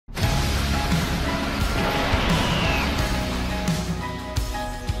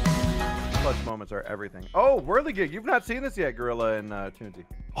clutch moments are everything. Oh, Whirligig. You've not seen this yet, Gorilla and CaRtOoNz.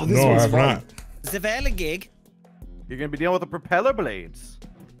 Oh, this one's fun. not. The Whirligig. You're gonna be dealing with the propeller blades.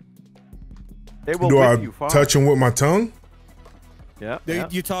 They will Do I whip you far. touch him with my tongue? Yeah.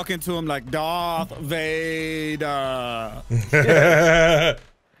 You talking to him like Darth Vader.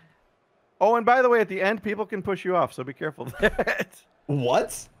 Oh, and by the way, at the end, people can push you off, so be careful of that.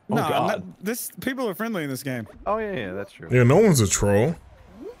 What? Oh, No, God. people are friendly in this game. Oh, yeah, that's true. Yeah, no one's a troll.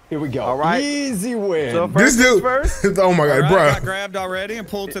 Here we go. All right. Easy win. So This first dude. things first. Oh my God, Right, bro. got grabbed already and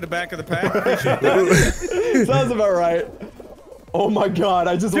pulled to the back of the pack. Sounds about right. Oh my God,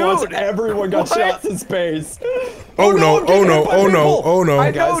 I just watched everyone got shots in space. Oh no, oh no, oh no, oh no.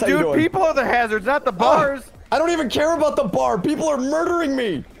 I Guys, know, how you dude. doing? People are the hazards, not the bars. I don't even care about the bar. People are murdering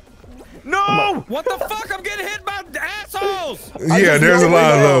me. No! What the fuck? I'm getting hit by assholes! Yeah, there's a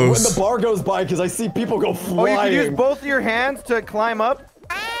lot of When those. the bar goes by, because I see people go Oh, flying. you can use both of your hands to climb up.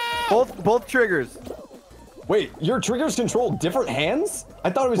 Both triggers. Wait, your triggers control different hands? I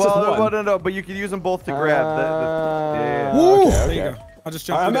thought it was Well, just one. no, but you can use them both to grab. Yeah. Woo. Okay, There you okay. go. I'll just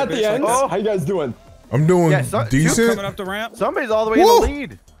jump I'm through at that the bitch end. like that. Oh. How you guys doing? I'm doing Yeah, so- decent. Coming up the ramp. Somebody's all the way in Woo. the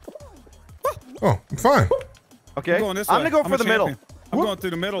lead. Oh, I'm fine. Okay, I'm going this I'm way. gonna go for a the middle. champion. I'm going through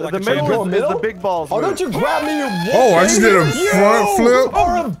the middle like The a middle champion. is the big balls. Oh, move. don't you grab me, you wolf! Oh, I just did a baby. front You flip.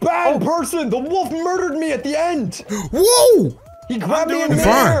 are a bad person. The wolf murdered me at the end. Whoa! He grabbed me in doing the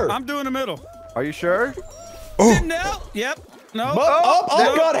fine. air. I'm doing the middle. Are you sure? Oh, No. Yep. No.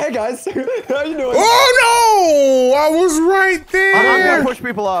 Oh God! Hey guys, how you doing? oh no! I was right I'm there. gonna push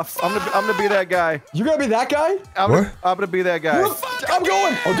people off. I'm gonna be that guy. You gonna be that guy? What? I'm gonna be that guy. I'm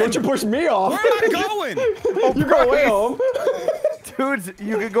going. Oh, don't you push me off? Where am I going? You go way home. Dudes,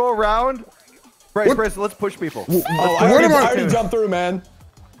 you could go around. Bryce, let's push people. Oh, I What am I- already jumped through, man.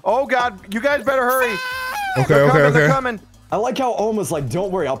 Oh God, you guys better hurry. Okay, They're coming, okay, they're okay. coming. I like how Ohm was like,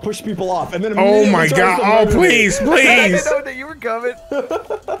 "Don't worry, I'll push people off," and then Oh immediately my tries God! to Oh murder me. please, I please! didn't know that you were coming.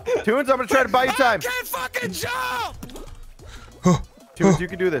 Tunes, I'm gonna try to buy you time. Can't fucking jump! Tunes, you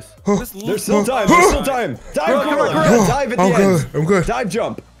can do this. There's still time. There's still time. Dive, Come on, Gorilla. come on. Yeah, dive at the I'm end. good. I'm good. Dive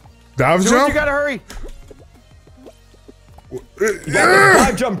jump. Dive Tunes, jump. you gotta hurry.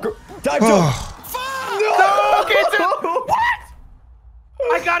 Dive jump. Dive jump. No, okay, what?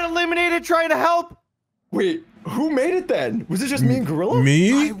 I got eliminated trying to help. Wait, who made it then? Was it just me and Gorilla? I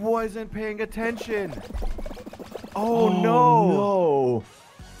Me? wasn't paying attention. Oh, no. No.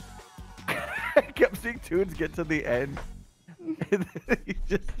 I kept seeing Tunes get to the end. And then he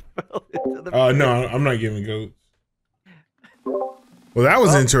just fell into the No, I'm not giving goats. Well, that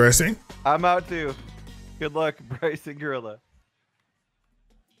was interesting. I'm out too. Good luck, Bryce and Gorilla.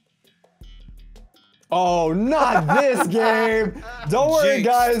 Oh, not this game. Don't worry, Jinx.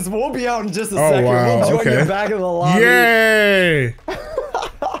 guys. We'll be out in just a Oh, second. wow, We'll join okay. you back in the lobby. Yay!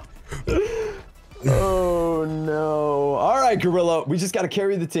 Oh, no. All right, Gorilla. We just got to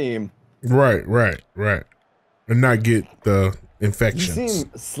carry the team. Right, and not get the You infections.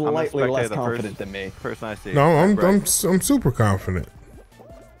 seem slightly spectator less the confident first- than me. Person I see. No, I'm Bryce. super confident.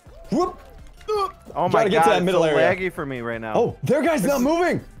 Whoop. Oh my Gotta get to God, that middle it's so area. laggy for me right now. Oh, their guy's not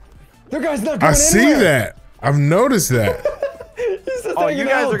moving. Their guy's not going I see anywhere. that. I've noticed that. He's just Oh, you hanging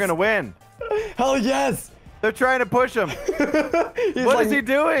guys out. are gonna win. Hell yes. They're trying to push him. He's What like, is he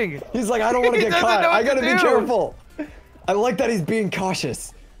doing? He's like, I don't want to He get doesn't caught. know what I gotta to be do. careful. I like that he's being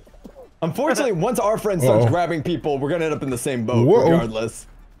cautious. Unfortunately, once our friend starts grabbing people, we're gonna end up in the same boat, Whoa. regardless.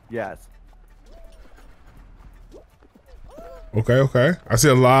 Yes. Okay. I see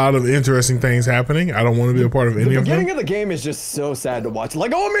a lot of interesting things happening. I don't want to be a part of The any of beginning them. of the game is just so sad to watch.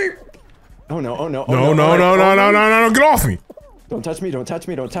 Like, oh me! Oh no! Oh no! Oh No, no! no, get off me. Don't touch me! Don't touch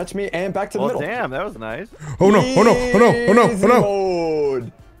me! Don't touch me! And back to the Well, middle. damn, that was nice. Oh no. Easy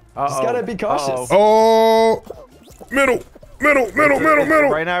mode. Just gotta be cautious. Oh, middle.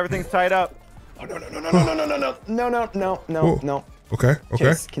 Right now, everything's tied up. Oh, no. Okay.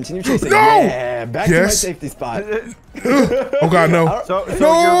 Chase. Continue chasing. No! Yeah, back to my Yes. safety spot. Oh God, no. So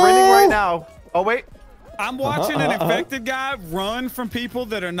No! you're winning right now. Oh wait. I'm watching an infected guy run from people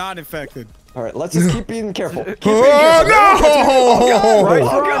that are not infected. All right, let's just keep being careful. Keep being Oh careful. no!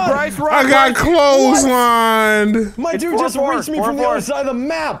 Bryce, run, I got Bryce. clotheslined. My dude just 4-4, reached me from the 4-4. other side of the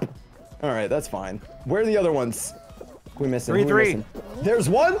map. All right, that's fine. Where are the other ones? We missing? 3-3. There's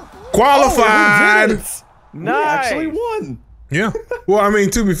one. Qualified. Oh, we did it. We Nice. actually won. Yeah. Well, I mean,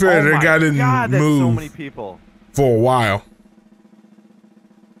 to be fair, Oh that my guy didn't God, that's move so many people. for a while.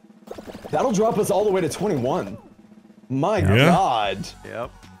 That'll drop us all the way to 21. My Yeah. God.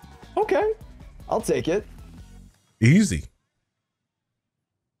 Yep. Okay, I'll take it. Easy.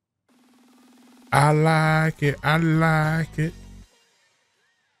 I like it.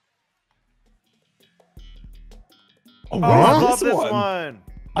 I what love is this one? one.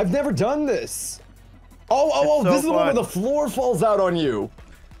 I've never done this. Oh, It's so this is the one where fun. the floor falls out on you.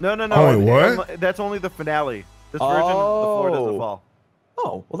 No. Oh, wait, what? That's only the finale. This version, the floor doesn't fall.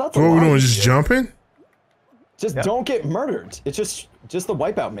 Oh, well that's So a what we lot doing? Just easier. jumping? Just Yeah. don't get murdered. It's just the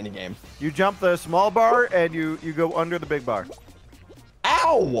wipeout minigame. You jump the small bar and you go under the big bar.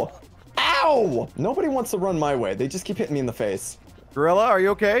 Ow! Ow! Nobody wants to run my way. They just keep hitting me in the face. Gorilla, are you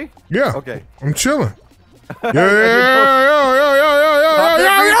okay? Yeah. Okay. I'm chilling.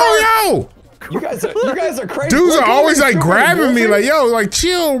 Yo. You guys are crazy. Dudes Look, are always look, like look, grabbing me, Wolfie. like, yo, like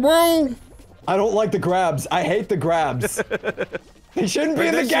chill, bro. I don't like the grabs. I hate the grabs. They shouldn't be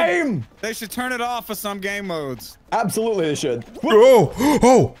in the game. They should turn it off for some game modes. Absolutely, they should.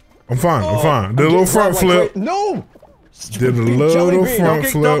 Oh, I'm fine. I'm fine. Did a little front flip. No. Did a Stupid jelly little bean. front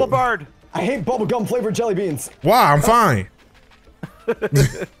Get double flip. barred. I hate bubblegum flavored jelly beans. Why? I'm fine.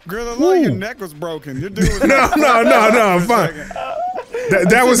 Gorilla, like your neck was broken. Your dude was No, I'm fine.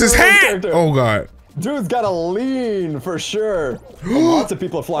 That was his hat. character. Oh God. Dude's got a lean for sure. Lots of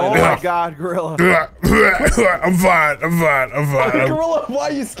people are flying. Oh out. my God, Gorilla. I'm fine. Gorilla, why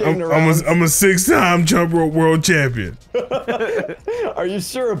are you skating around? I'm a 6-time jump rope world champion. Are you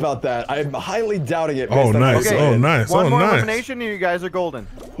sure about that? I'm highly doubting it. Oh, based on how nice. you Okay, Oh, say it. nice. One Oh, more nice. elimination and you guys are golden.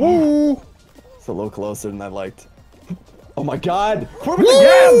 Woo! It's a little closer than I liked. Oh my God! Where were Woo! the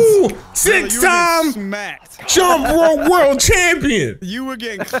Gorilla, you were 6-time getting smacked. jump rope world champion. You were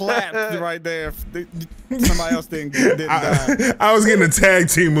getting clapped right there. Somebody else didn't die. I was getting a tag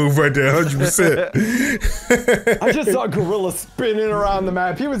team move right there, 100%. I just saw Gorilla spinning around the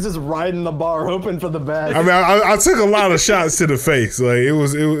map. He was just riding the bar, hoping for the best. I mean, I took a lot of shots to the face. Like it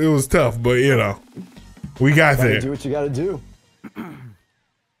was tough, but you know, we got Gotta there. do what you gotta do.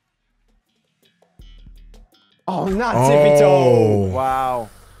 Oh, not tippy toe. Oh, Wow.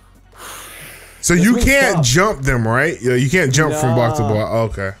 so you one's can't tough. jump them, right? Yeah, you can't jump from block to Nah. block.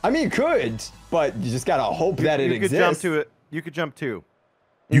 Okay. I mean, you could, but you just gotta hope that it You could exists. jump to it. You could jump too.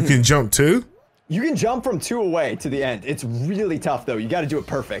 You can jump too? You can jump from 2 away to the end. It's really tough though. You gotta do it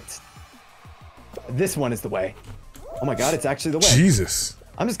perfect. This one is the way. Oh my God, it's actually the way. Jesus.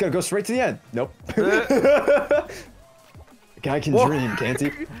 I'm just gonna go straight to the end. Nope. The guy can dream, can't he?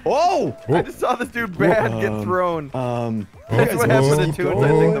 Whoa! I just saw this dude bad get thrown. That's what oh, happened to Tunes, I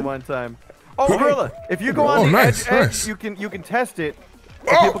think, the one time. Oh, Gorilla! If you go on the nice, edge, nice. you can test it.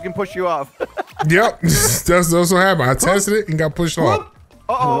 So Oh. people can push you off. Yep. that's what happened. I tested it and got pushed off.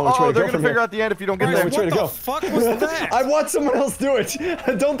 know which way to They're go gonna from figure here. out the end if you don't get know there. which way What to the go. fuck was that? I watched someone else do it.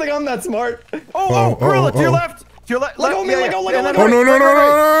 I don't think I'm that smart. Oh, Gorilla, to your oh. left. To your left. Let go, yeah, let go, yeah. let go, And let then go. Oh,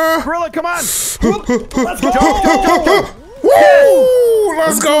 right, no. right. Gorilla, come on. Let's go! Jump. Woo!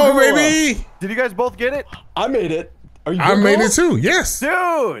 Let's go, Gorilla. baby. Did you guys both get it? I made it. Are you I good, made Gorilla? it too. Yes.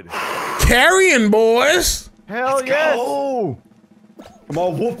 Dude! Carrying, boys. Hell yes! Oh! Come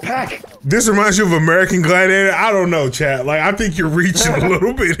on, wolf pack. This reminds you of American Gladiator. I don't know, chat. Like, I think you're reaching a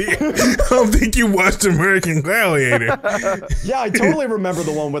little bit here. I don't think you watched American Gladiator. Yeah, I totally remember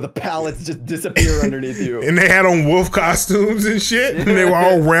the one where the pallets just disappear underneath you. And they had on wolf costumes and shit. And they were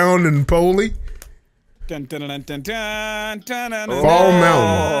all round and poly. Dun, dun, dun, dun, dun, dun, dun, Fall dun,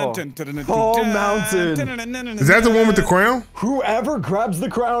 Mountain. dun, dun, dun, Fall dun, Mountain. dun, dun, dun, dun, Is that the one with the crown? Whoever grabs the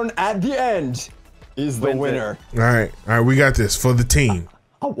crown at the end is the Wins it. winner. All right, we got this for the team.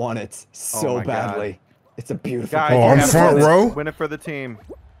 I want it so my God. badly. It's a beautiful Guys, Oh, you I'm have to front win it. row? Win it for the team.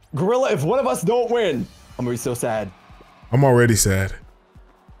 Gorilla, if one of us don't win, I'm gonna be so sad. I'm already sad.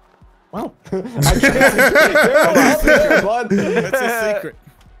 Well, I can't there, bud. That's a secret.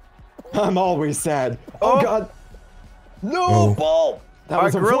 I'm always sad. Oh, Oh. God. No, Oh. ball. That All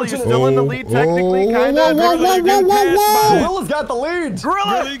was right, Gorilla, you're unfortunate. still in the lead technically, Whoa, kind whoa, of. whoa, whoa, whoa, whoa, whoa. Gorilla's got the lead.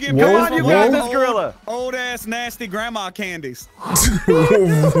 Gorilla! You get Come Whoa, on, you whoa. got this, Gorilla. Old ass nasty grandma candies.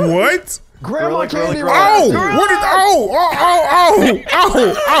 What? Grandma Gorilla, candy. Gorilla, Oh, Gorilla. what is,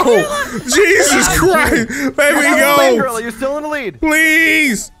 oh, Jesus Christ. Let me Gorilla, go. Gorilla, you're still in the lead.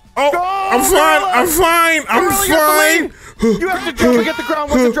 Please. Oh, Go, I'm fine. Gorilla. I'm fine. I'm Gorilla, you have fine. the lead. You have to jump and get the crown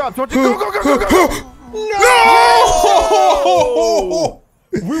once it drops. Don't you? Go. No!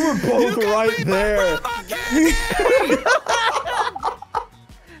 We were both right there.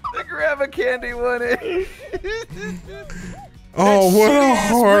 The grandma candy won it. Oh, what a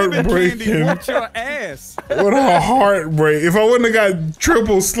Shitty-ass ribbon candy heartbreaking. whooped your ass. What a heartbreak. If I wouldn't have got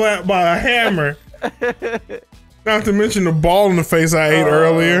triple slapped by a hammer, not to mention the ball in the face I ate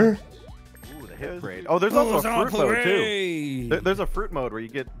earlier. Ooh, the hip parade. Oh, there's also a fruit mode too. Parade. There's a fruit mode where you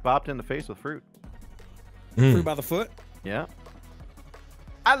get bopped in the face with fruit. Free by the foot. Yeah.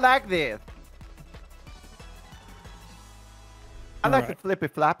 I like this. I like Alright. the flippy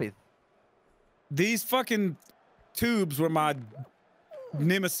floppies. These fucking tubes were my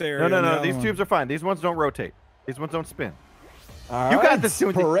nemesis. No. These tubes are fine. These ones don't rotate. These ones don't spin. All You got right, this,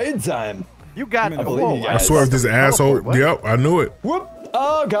 Toon. parade time. You got. I believe you I guys. swear if this asshole. Teleport, what? Yep, I knew it. Whoop.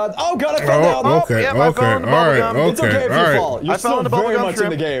 Oh god, I fell down. Oh, okay, yeah, I fell okay, in the all right, bubblegum. It's okay okay, if all you right. fall. You're I fell still in the very bubblegum much in trip.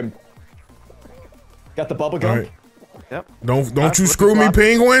 the game. Got the bubble All gum? right. Yep. Don't you with screw the me, flop.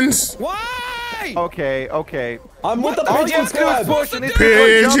 penguins. Why? Okay. I'm with the All you pigeon have to do is squad. push and these people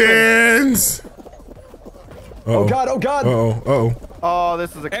are jumping. Pigeons. Oh god, oh god. Uh-oh. Oh,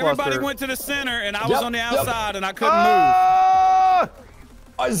 this is a cluster. Everybody went to the center, and I was Yep, on the yep. outside, and I couldn't Ah!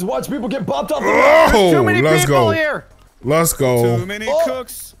 I just watched people get bopped off the Oh, Too many let's people go. here. Let's move. go. Too many Oh.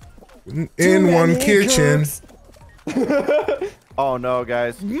 cooks. In one kitchen. Oh no,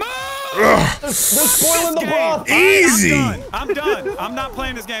 guys. Move! They're spoiling the Game. broth. Easy. I'm done. I'm not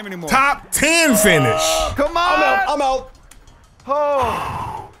playing this game anymore. Top 10 finish. Come on. I'm out.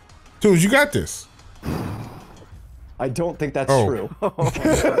 Oh. Dude, you got this. I don't think that's Oh. true.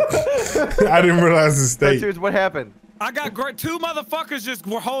 I didn't realize the state. Dudes, what happened? I got great. Two motherfuckers just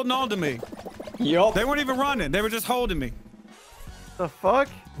were holding on to me. Yup. They weren't even running. They were just holding me. The fuck?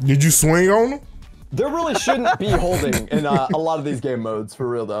 Did you swing on them? There really shouldn't be holding in a lot of these game modes, for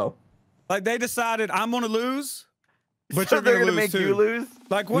real though. Like they decided I'm gonna lose, but So you're they're gonna gonna lose make too. you lose?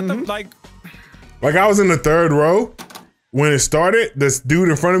 Like what the like? Like I was in the third row. When it started, this dude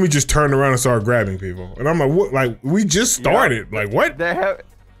in front of me just turned around and started grabbing people. And I'm like, what? Like, we just started. Like, what? They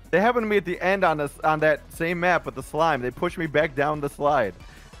happened to me at the end on that same map with the slime. They pushed me back down the slide.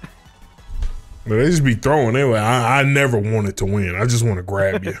 But they just be throwing. They like, I never wanted to win. I just want to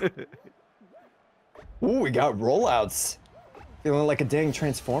grab you. Ooh, we got rollouts. Feeling like a dang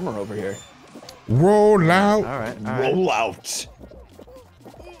transformer over here. Roll out. All right. Rollout.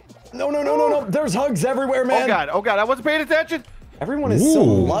 No. There's hugs everywhere, man. Oh god, I wasn't paying attention. Everyone is so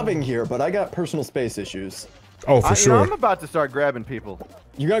Ooh. loving here, but I got personal space issues. Oh, for You know, I'm sure. about to start grabbing people.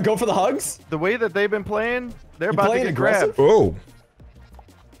 You gonna go for the hugs? The way that they've been playing, they're about to playing get aggressive? grabbed. Oh.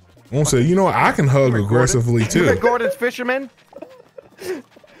 I want to say, you know what? I can hug aggressively You too. got Gordon's fisherman.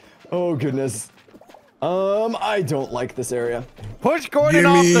 Oh goodness. I don't like this area. Push Gordon Give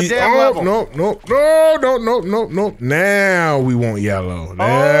off me. the damn Oh, level. no. Now we want yellow.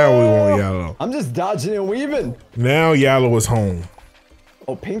 Now we want yellow. I'm just dodging and weaving. Now yellow is home.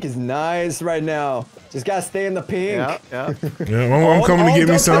 Oh, pink is nice right now. Just gotta stay in the pink. Yeah. Yeah, I'm coming to get me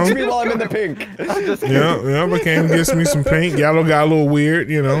don't some. touch me while I'm in the pink. Yeah, I came to get me some pink. Yellow got a little weird,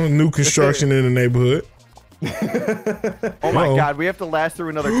 you know, new construction in the neighborhood. Oh my god, we have to last through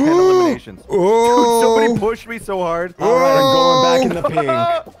another 10 eliminations. Oh, Somebody pushed me so hard. All right, I'm going back in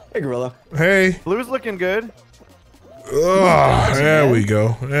the pink. Hey, Gorilla. hey. Blue's looking good. There we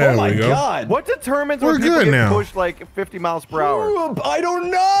go. There Oh my we go. god. What determines We're when people good get now. pushed like 50 miles per hour? Ooh, I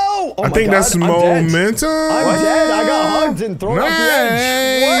don't know. Oh I my think god, that's I'm dead. momentum. I'm dead. I got hugged and thrown off the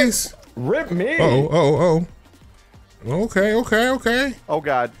edge. Nice. Rip me. Oh. Okay. Oh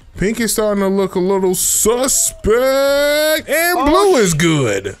god. Pink is starting to look a little suspect, and blue is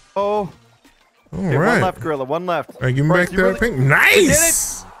good. Oh. All Okay, right. one left, Gorilla. One left. All right, give me Bryce, back you that really- pink.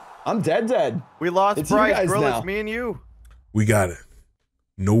 Nice. I'm dead. We lost It's you Bryce. guys Gorilla, now. it's me and you. We got it.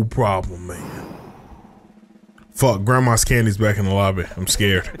 No problem, man. Fuck, Grandma's candy's back in the lobby. I'm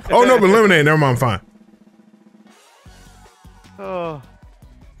scared. Oh no, but lemonade. Never mind. I'm fine. Oh.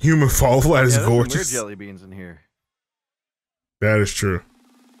 Human fall flat is Yeah, there's some weird gorgeous. jelly beans in here. That is true.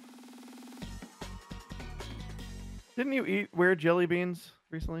 Didn't you eat weird jelly beans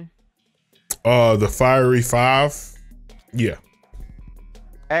recently? The fiery 5. Yeah.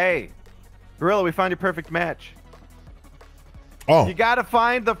 Hey, Gorilla, we found your perfect match. Oh, You gotta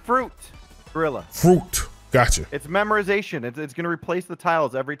find the fruit, Gorilla. fruit. Gotcha. It's memorization. It's gonna replace the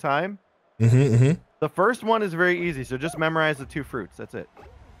tiles every time. Mm-hmm. The first one is very easy, so just memorize the 2 fruits. That's it.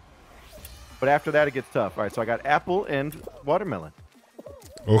 But after that, it gets tough. All right, so I got apple and watermelon.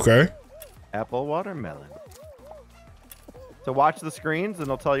 Okay. Apple, watermelon. So watch the screens, and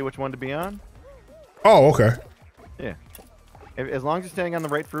they'll tell you which one to be on. Oh, okay. Yeah. As long as you're standing on the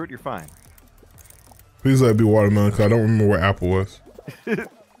right fruit, you're fine. Please let it be watermelon, because I don't remember what apple was. All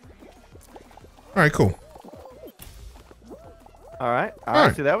right, cool. All right. All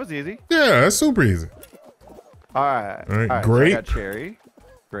right. See, that was easy. Yeah, that's super easy. All right. All right, So I grape. got cherry.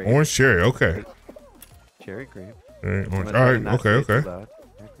 Grape. Orange cherry. Okay. Cherry, grape. All right, I'm orange. gonna All try right. not to Okay. say it Okay. too loud.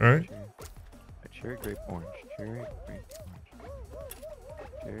 All right. Cherry, grape, orange. Cherry, grape, orange.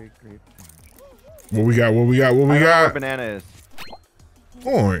 Cherry, grape, orange. What we got? What we got? What we I don't know where got? banana is.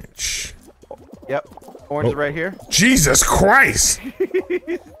 Orange. Yep. Orange is Oh. right here. Jesus Christ.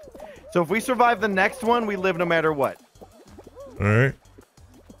 So if we survive the next one, we live no matter what. All right.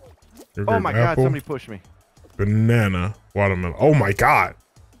 Oh my god, somebody pushed me. banana, watermelon. Oh my god.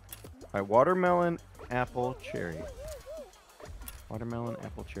 All right, watermelon, apple, cherry. Watermelon,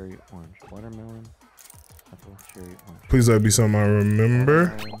 apple, cherry, orange. Watermelon, apple, cherry, orange. Please let it be something I remember.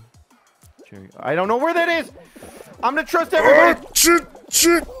 Watermelon, cherry. I don't know where that is. I'm gonna trust everybody.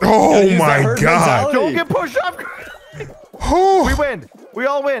 Shit. Oh my god. Don't get pushed up. Oh. We win. We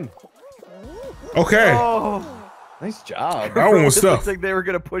all win. Okay. Oh. Nice job. That one was It tough. looks like they were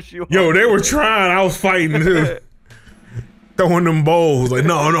gonna push you. Yo, they were trying. I was fighting too. Throwing them bowls. Like,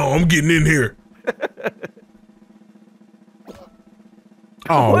 no, I'm getting in here.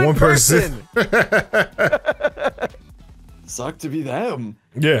 Oh, one person. Suck to be them.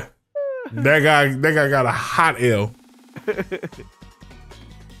 Yeah. That guy got a hot L.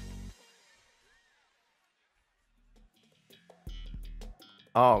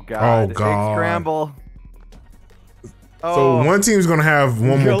 Oh god. Oh, Egg God. scramble. So one team's gonna have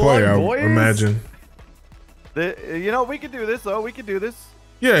one more Good player, luck, I boys. imagine. You know, we could do this though. We could do this.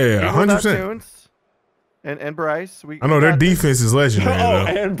 Yeah, 100%. CaRtOoNz and Bryce. I know their got this. defense is legendary. Oh,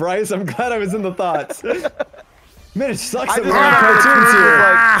 though. and Bryce, I'm glad I was in the thoughts. Man, it sucks I that we just got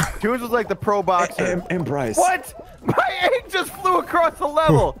CaRtOoNz here. Toons was like the pro boxer. And Bryce. What? My egg just flew across the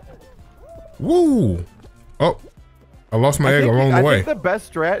level. Woo! Oh, I lost my egg along the I way. think the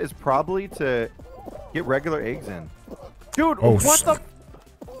best strat is probably to get regular eggs in. Dude, Oh, what the?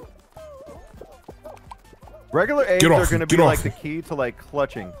 Regular eggs are going to be like the key to like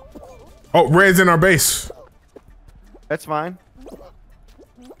clutching. Oh, red's in our base. That's fine.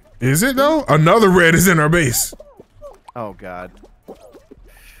 Is it though? Another red is in our base. Oh god.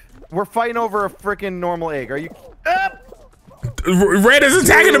 We're fighting over a freaking normal egg. Are you? Red is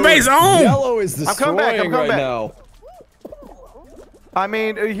attacking the base. Oh! Yellow is destroying coming back, I'm coming right back. now. I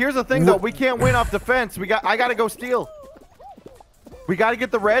mean, here's the thing though. We can't win off defense. I got to go steal. We got to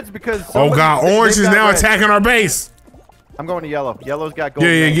get the reds because. Oh god, orange is now attacking our base. I'm going to yellow. Yellow's got gold.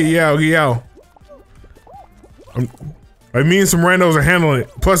 Yeah, get yellow. Like me and some randos are handling it.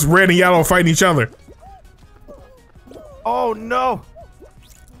 Plus, red and yellow fighting each other. Oh no!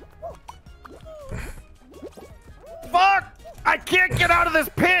 Fuck! I can't get out of this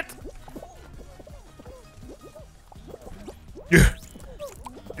pit.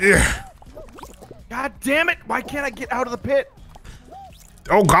 Yeah. God damn it! Why can't I get out of the pit?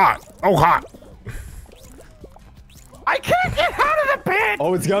 Oh god. I can't get out of the pit.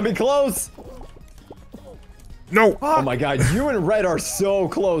 Oh, it's gonna be close. No. Oh my god, you and Red are so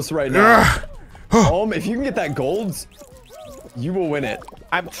close right now. If you can get that gold, you will win it.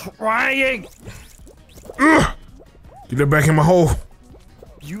 I'm trying. Get that back in my hole.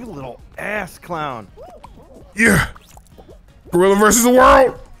 You little ass clown. Yeah. Gorilla versus the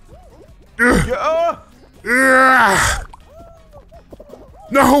world. Yeah.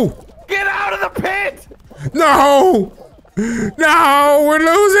 No. Get out of the pit. No. No, we're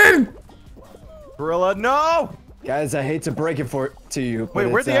losing. Gorilla, no. Guys, I hate to break it to you, but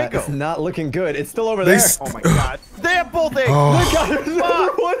Wait, where'd the egg go? it's not looking good. It's still over there. Oh my god. They have both eggs. They got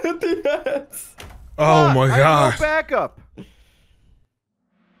another one at the end. Oh my I god. have no backup.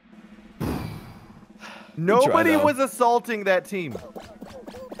 Nobody though. was assaulting that team.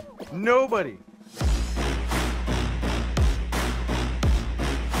 Nobody.